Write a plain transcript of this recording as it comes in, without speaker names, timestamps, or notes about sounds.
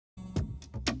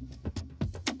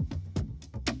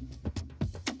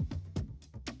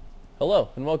Hello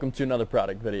and welcome to another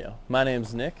product video. My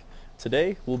name's Nick.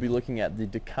 Today we'll be looking at the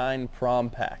Dakine Prom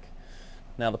Pack.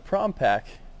 Now the Prom Pack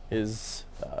is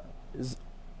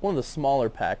one of the smaller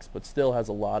packs but still has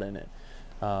a lot in it.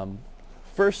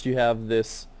 First you have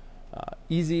this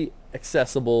easy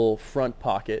accessible front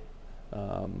pocket,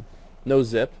 no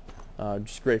zip,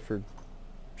 just great for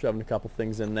shoving a couple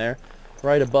things in there.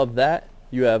 Right above that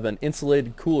you have an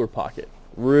insulated cooler pocket,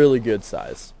 really good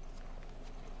size.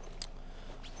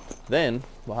 Then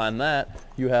behind that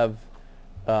you have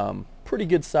pretty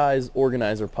good size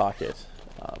organizer pocket,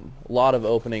 a lot of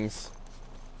openings,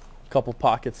 a couple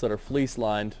pockets that are fleece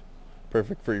lined,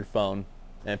 perfect for your phone,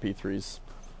 MP3s,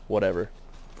 whatever.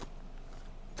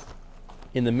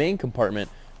 In the main compartment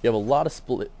you have a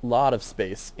lot of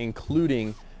space,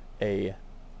 including a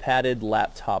padded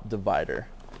laptop divider.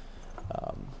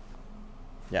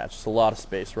 Yeah, just a lot of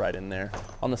space right in there.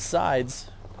 On the sides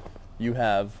you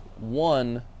have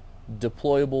one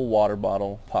deployable water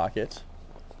bottle pocket.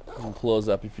 You can close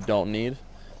up if you don't need.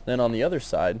 Then on the other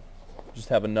side just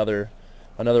have another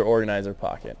organizer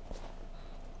pocket.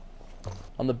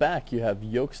 On the back you have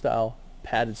yoke style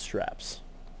padded straps.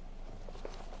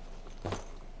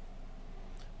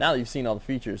 Now that you've seen all the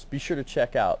features, be sure to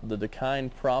check out the Dakine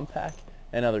Prom Pack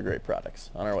and other great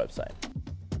products on our website.